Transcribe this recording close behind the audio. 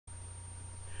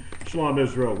Shalom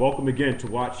Israel. Welcome again to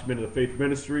Watchmen of the Faith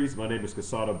Ministries. My name is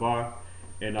Kasada Bar,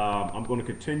 and I'm going to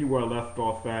continue where I left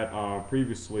off at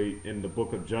previously in the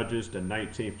book of Judges, the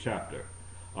 19th chapter.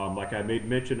 Like I made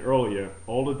mention earlier,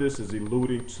 all of this is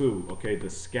alluding to, the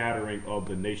scattering of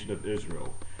the nation of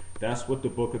Israel. That's what the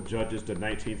book of Judges, the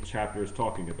 19th chapter, is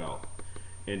talking about.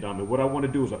 And what I want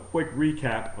to do is a quick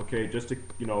recap, just to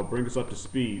bring us up to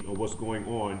speed on what's going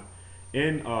on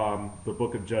in the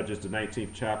book of Judges, the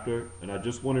 19th chapter. And I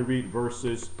just want to read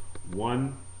verses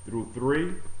 1 through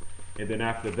 3. And then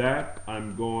after that,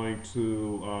 I'm going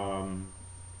to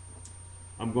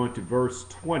verse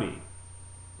 20.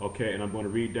 And I'm going to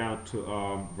read down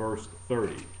to verse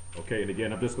 30. And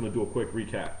again, I'm just going to do a quick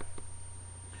recap.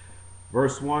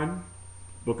 Verse 1,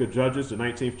 book of Judges, the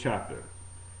 19th chapter.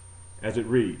 As it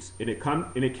reads, and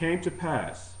it came to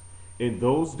pass in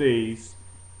those days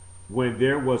when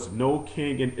there was no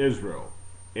king in Israel.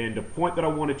 And the point that I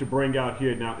wanted to bring out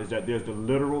here now is that there's the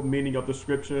literal meaning of the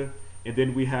scripture, and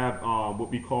then we have what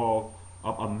we call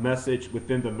a message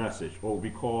within the message, or what we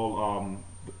call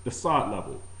the side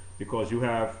level, because you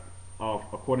have,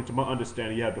 according to my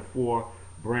understanding, you have the four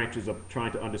branches of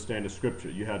trying to understand the scripture.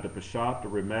 You have the Peshat, the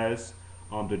Remez,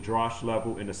 the Drosh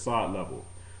level, and the side level.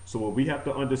 So what we have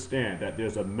to understand that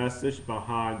there's a message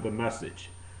behind the message.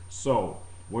 So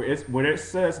when it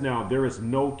says now there is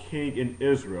no king in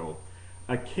Israel,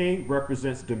 a king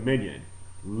represents dominion,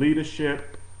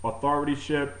 leadership,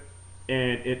 authorship,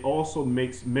 and it also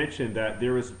makes mention that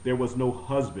there was no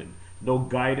husband, no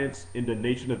guidance in the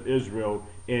nation of Israel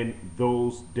in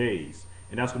those days.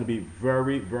 And that's going to be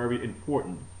very, very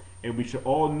important. And we should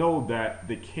all know that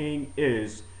the king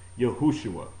is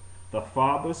YAHUSHUA. The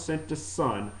Father sent the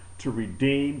Son to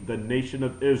redeem the nation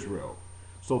of Israel.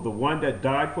 So the one that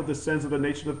died for the sins of the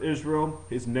nation of Israel,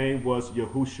 his name was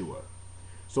YAHUSHUA.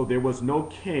 So there was no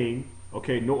king,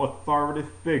 no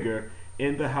authoritative figure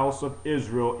in the house of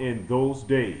Israel in those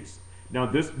days. Now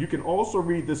this, you can also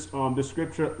read this the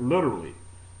scripture literally,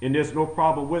 and there's no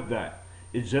problem with that.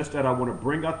 It's just that I want to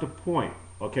bring out the point,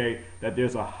 that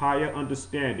there's a higher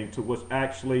understanding to what's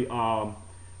actually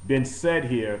been said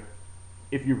here.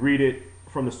 If you read it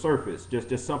from the surface,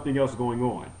 there's something else going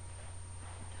on.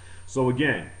 So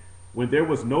again, when there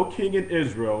was no king in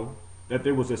Israel, that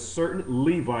there was a certain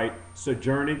Levite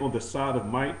sojourning on the side of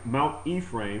Mount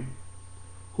Ephraim,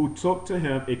 who took to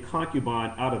him a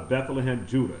concubine out of Bethlehem,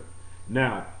 Judah.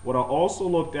 Now, what I also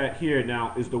looked at here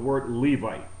now is the word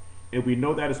Levite, and we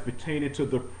know that is pertaining to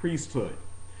the priesthood.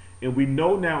 And we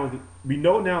know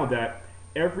now that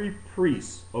every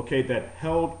priest, that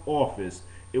held office,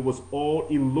 it was all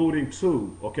alluding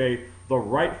to, the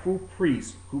rightful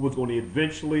priest who was going to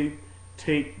eventually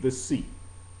take the seat.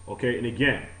 And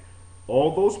again,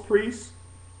 all those priests,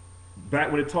 back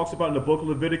when it talks about in the book of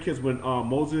Leviticus, when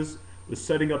Moses was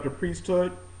setting up the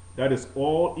priesthood, that is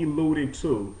all alluding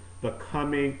to the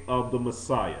coming of the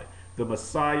Messiah. The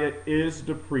Messiah is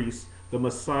the priest. The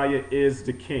Messiah is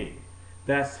the king.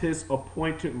 That's his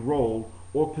appointed role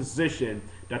or position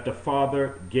that the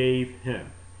Father gave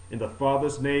him. And the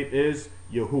Father's name is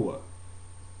Yahuwah.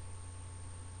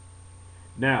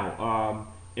 Now,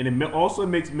 and it also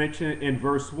makes mention in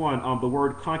verse 1 on the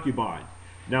word concubine.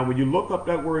 Now, when you look up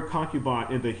that word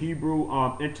concubine in the Hebrew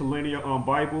interlinear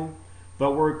Bible, the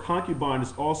word concubine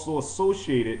is also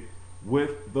associated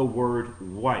with the word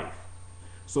wife.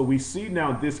 So we see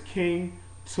now this king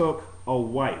took a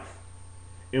wife.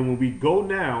 And when we go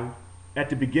now at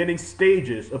the beginning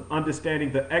stages of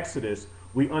understanding the Exodus,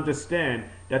 we understand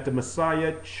that the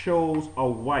Messiah chose a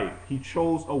wife. He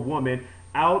chose a woman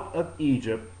out of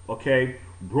Egypt,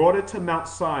 brought her to Mount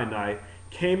Sinai,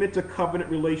 came into covenant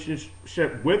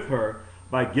relationship with her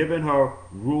by giving her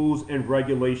rules and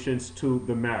regulations to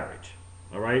the marriage.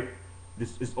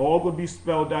 This is all going to be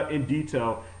spelled out in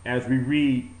detail as we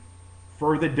read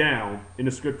further down in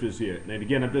the scriptures here. And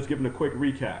again, I'm just giving a quick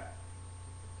recap.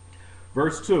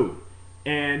 Verse 2,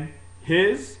 and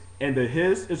the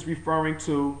his is referring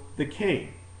to the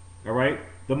king,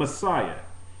 the Messiah.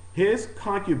 His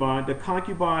concubine, the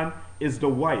concubine is the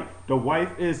wife. The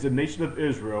wife is the nation of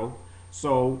Israel.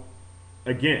 So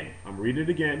again, I'm reading it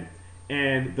again.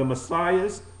 And the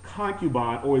Messiah's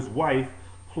concubine or his wife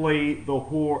played the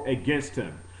whore against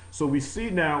him. So we see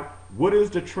now, what is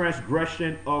the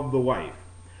transgression of the wife?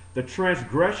 The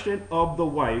transgression of the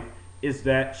wife is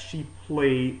that she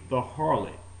played the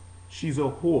harlot. She's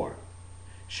a whore.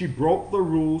 She broke the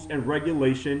rules and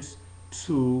regulations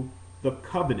to the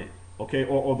covenant,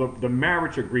 or the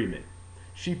marriage agreement.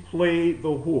 She played the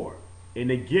whore.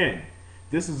 And again,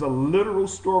 this is a literal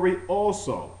story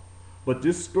also, but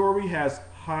this story has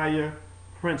higher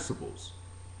principles.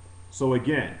 So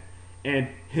again, and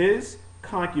his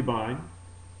concubine,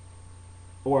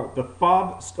 or the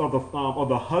father, or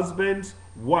the husband's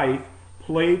wife,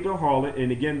 played the harlot.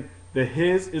 And again, the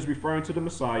his is referring to the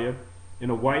Messiah,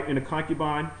 and a wife and a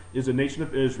concubine is the nation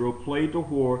of Israel, played the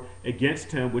whore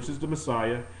against him, which is the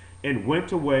Messiah, and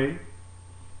went away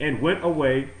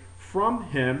from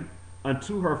him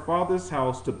unto her father's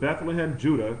house to Bethlehem,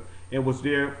 Judah, and was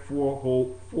there four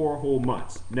whole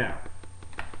months. Now,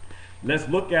 let's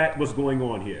look at what's going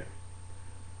on here.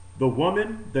 The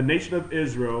woman, the nation of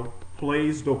Israel,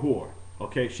 plays the whore.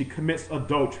 Okay, she commits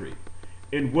adultery.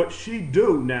 And what she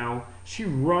do now, she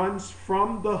runs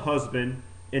from the husband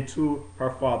into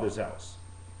her father's house.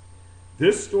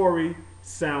 This story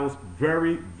sounds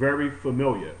very, very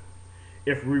familiar.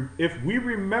 If we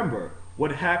remember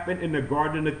what happened in the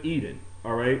Garden of Eden,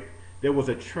 all right, there was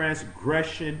a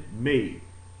transgression made.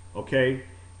 Okay,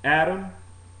 Adam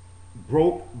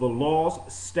broke the laws,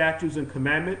 statutes, and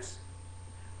commandments.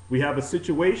 We have a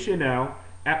situation now,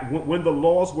 when the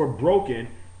laws were broken,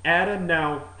 Adam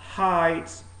now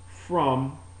hides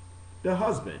from the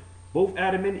husband. Both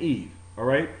Adam and Eve, all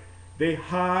right? They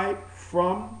hide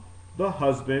from the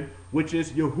husband, which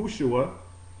is Yahushua.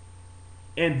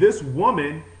 And this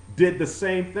woman did the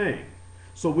same thing.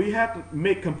 So we have to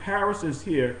make comparisons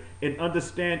here and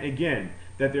understand again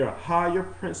that there are higher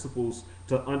principles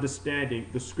to understanding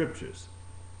the scriptures.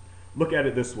 Look at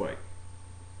it this way.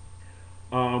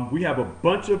 We have a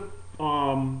bunch of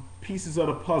pieces of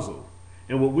the puzzle.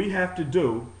 And what we have to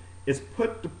do is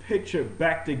put the picture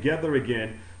back together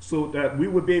again so that we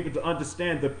would be able to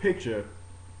understand the picture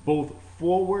both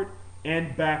forward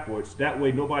and backwards. That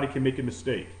way nobody can make a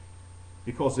mistake.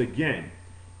 Because again,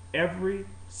 every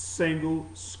single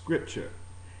scripture,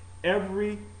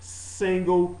 every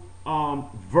single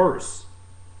verse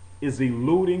is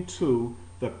alluding to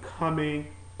the coming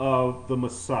of the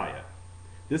Messiah.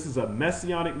 This is a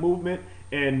messianic movement,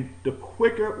 and the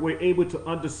quicker we're able to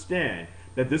understand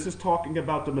that this is talking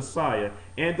about the Messiah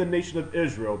and the nation of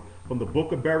Israel from the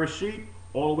book of Bereshit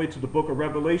all the way to the book of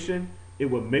Revelation, it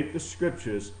will make the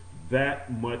scriptures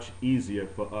that much easier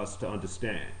for us to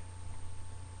understand.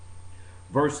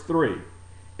 Verse 3,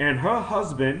 and her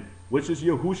husband, which is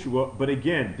Yahushua, but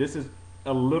again, this is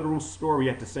a literal story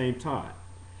at the same time.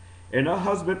 And her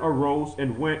husband arose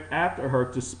and went after her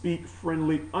to speak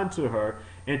friendly unto her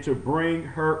and to bring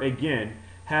her again,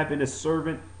 having a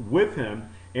servant with him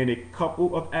and a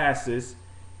couple of asses.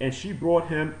 And she brought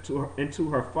him into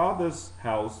her father's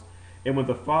house. And when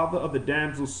the father of the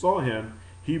damsel saw him,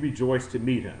 he rejoiced to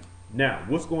meet him. Now,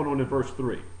 what's going on in verse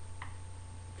 3?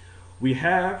 We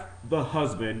have the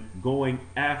husband going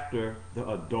after the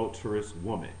adulterous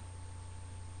woman.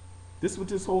 This is what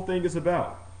this whole thing is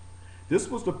about. This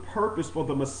was the purpose for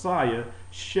the Messiah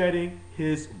shedding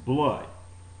his blood,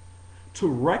 to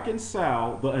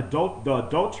reconcile the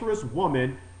adulterous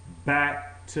woman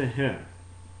back to him.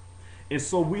 And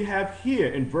so we have here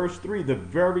in verse 3 the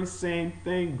very same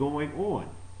thing going on.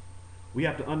 We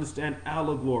have to understand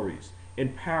allegories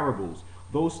and parables.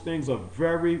 Those things are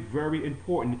very, very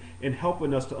important in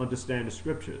helping us to understand the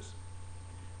scriptures.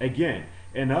 Again,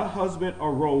 and her husband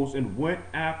arose and went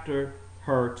after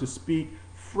her to speak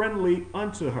friendly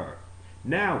unto her.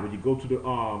 Now, when you go to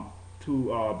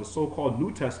the so-called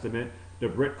New Testament, the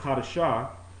Brit Kadashah,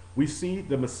 we see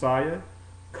the Messiah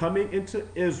coming into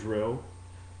Israel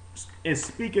and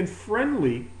speaking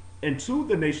friendly into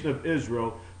the nation of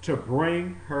Israel to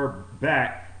bring her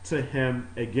back to him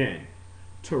again,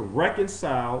 to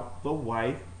reconcile the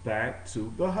wife back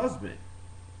to the husband.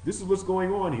 This is what's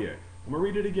going on here. I'm going to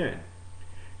read it again.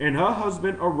 And her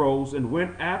husband arose and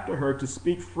went after her to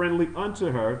speak friendly unto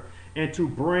her and to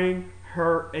bring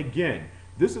her again.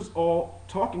 This is all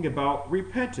talking about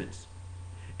repentance.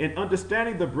 In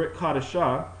understanding the Brit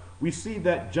Kadashah, we see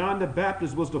that John the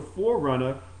Baptist was the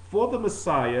forerunner for the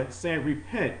Messiah, saying,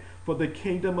 repent, for the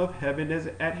kingdom of heaven is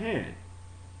at hand.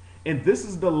 And this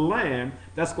is the Lamb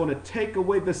that's going to take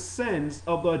away the sins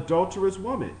of the adulterous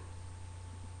woman.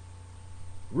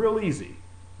 Real easy.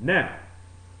 Now,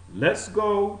 let's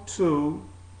go to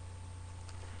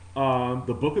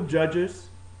the book of Judges,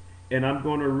 and I'm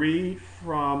going to read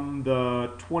from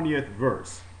the 20th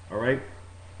verse. All right.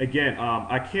 Again,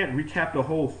 I can't recap the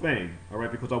whole thing, all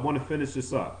right, because I want to finish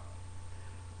this up.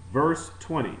 Verse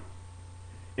 20.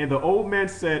 And the old man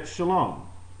said, Shalom,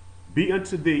 be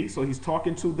unto thee. So he's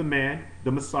talking to the man,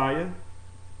 the Messiah.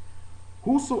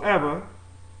 Howsoever,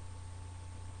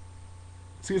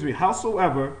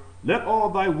 let all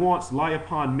thy wants lie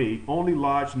upon me, only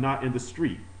lodge not in the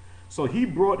street. So he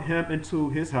brought him into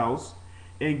his house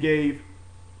and gave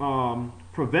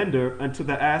provender unto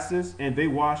the asses, and they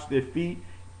washed their feet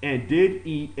and did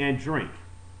eat and drink.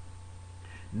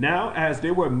 Now as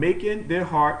they were making their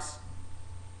hearts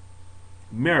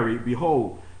merry,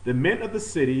 behold, the men of the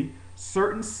city,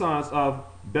 certain sons of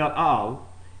Belial,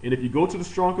 and if you go to the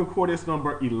Strong Concordance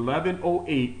number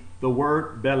 1108, the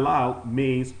word Belial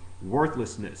means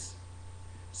worthlessness.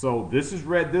 So this is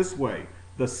read this way,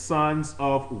 the sons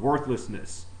of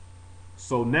worthlessness.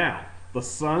 So now, the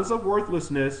sons of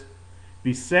worthlessness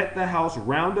beset the house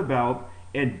round about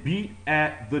and beat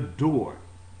at the door.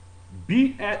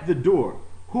 Beat at the door.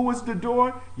 Who is the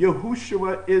door?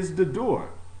 YAHUSHUA is the door.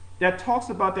 That talks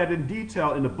about that in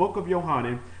detail in the book of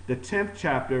Yohanan, the 10th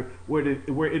chapter, where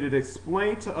it is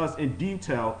explained to us in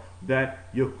detail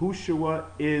that YAHUSHUA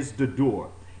is the door.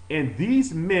 And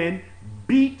these men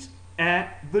beat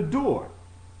at the door.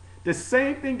 The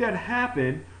same thing that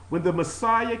happened when the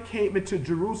Messiah came into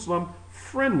Jerusalem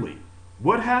friendly.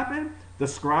 What happened? The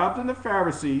scribes and the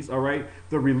Pharisees, all right,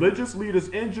 the religious leaders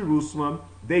in Jerusalem,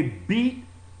 they beat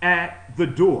at the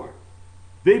door.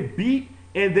 They beat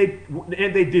and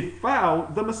they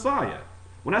defiled the Messiah.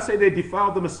 When I say they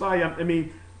defiled the Messiah, I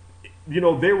mean, you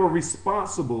know, they were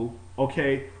responsible,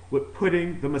 okay, with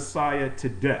putting the Messiah to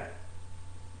death.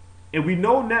 And we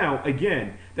know now,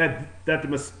 again, that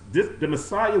the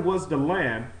Messiah was the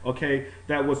lamb, okay,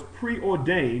 that was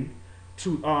preordained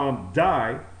to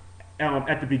die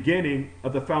at the beginning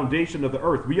of the foundation of the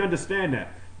earth. We understand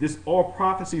that. This all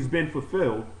prophecy has been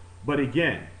fulfilled. But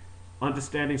again,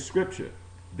 understanding scripture,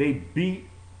 they beat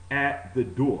at the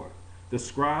door. The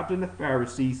scribes and the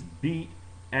Pharisees beat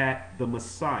at the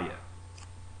Messiah.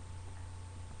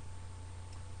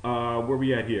 Where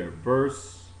we at here?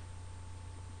 Verse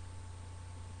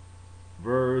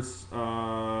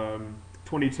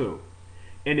 22.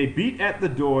 And they beat at the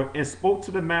door and spoke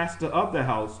to the master of the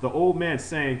house, the old man,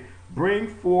 saying, bring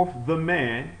forth the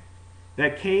man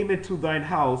that came into thine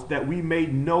house, that we may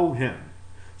know him.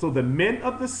 So the men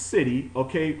of the city,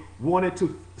 okay, wanted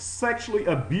to sexually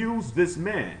abuse this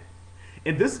man.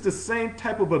 And this is the same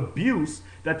type of abuse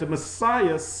that the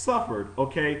Messiah suffered,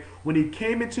 okay, when he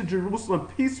came into Jerusalem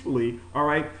peacefully, all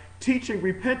right, teaching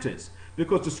repentance.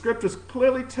 Because the scriptures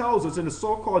clearly tells us in the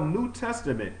so-called New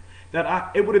Testament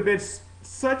that it would have been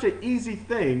such an easy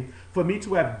thing for me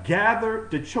to have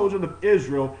gathered the children of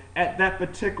Israel at that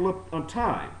particular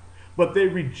time. But they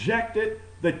rejected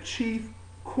the chief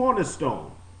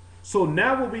cornerstone. So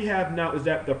now what we have now is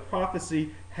that the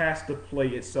prophecy has to play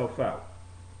itself out.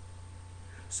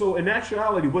 So in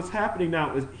actuality, what's happening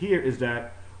now is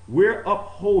that we're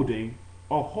holding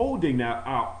now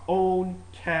our own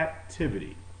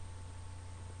captivity.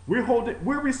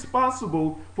 We're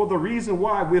responsible for the reason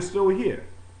why we're still here.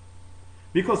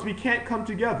 Because we can't come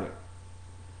together.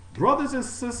 Brothers and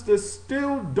sisters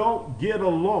still don't get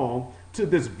along to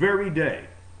this very day.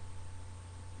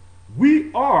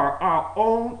 We are our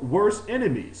own worst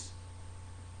enemies.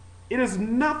 It is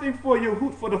nothing for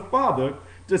the Father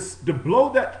to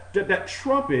blow that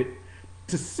trumpet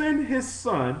to send his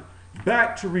son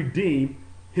back to redeem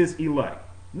his elect.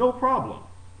 No problem.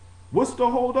 What's the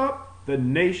holdup? The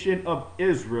nation of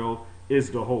Israel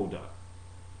is the holdup.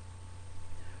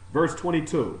 Verse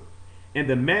 22. And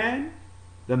the man,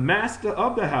 the master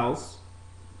of the house,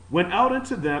 went out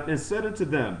unto them and said unto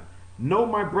them, no,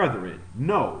 my brethren,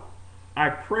 no, I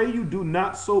pray you do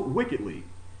not so wickedly,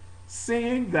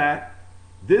 seeing that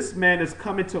this man is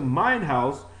come into mine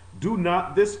house, do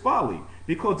not this folly.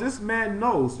 Because this man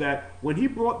knows that when he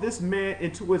brought this man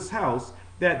into his house,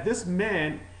 that this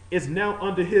man is now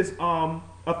under his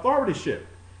authorship.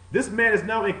 This man is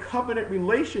now in covenant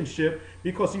relationship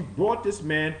because he brought this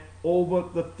man over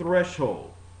the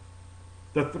threshold.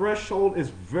 The threshold is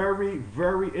very,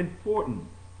 very important.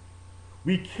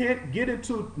 We can't get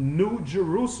into New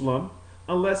Jerusalem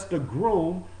unless the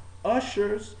groom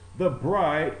ushers the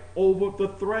bride over the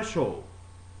threshold.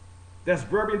 That's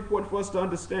very important for us to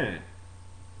understand.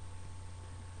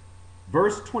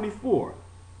 Verse 24.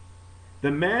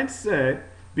 The man said,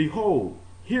 behold,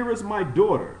 here is my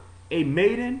daughter, a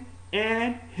maiden,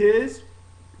 and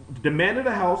the man of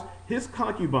the house, his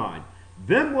concubine.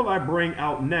 Them will I bring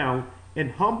out now,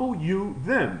 and humble you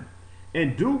them,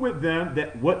 and do with them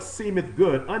that what seemeth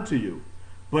good unto you.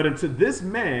 But unto this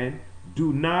man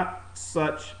do not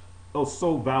such or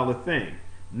so vile a thing.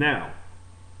 Now,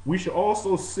 we should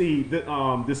also see that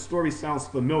this story sounds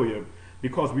familiar,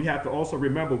 because we have to also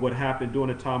remember what happened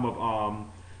during the time of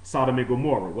Sodom and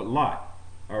Gomorrah with Lot.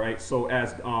 All right, so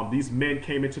as these men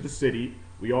came into the city,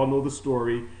 we all know the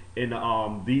story. In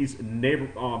these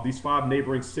 5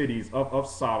 neighboring cities of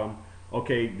Sodom,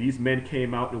 okay, these men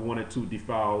came out and wanted to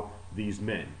defile these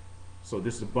men. So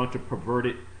this is a bunch of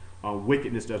perverted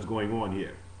wickedness that's going on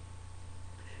here.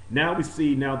 Now we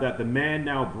see now that the man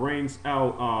now brings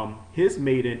out his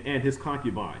maiden and his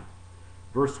concubine.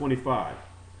 Verse 25.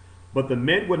 But the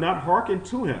men would not hearken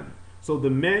to him. So the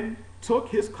men took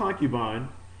his concubine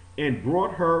and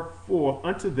brought her forth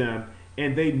unto them,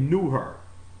 and they knew her.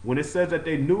 When it says that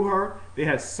they knew her, they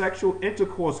had sexual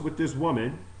intercourse with this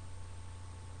woman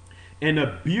and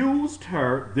abused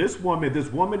her. This woman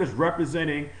is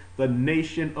representing the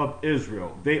nation of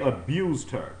Israel. They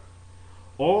abused her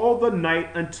all the night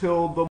until the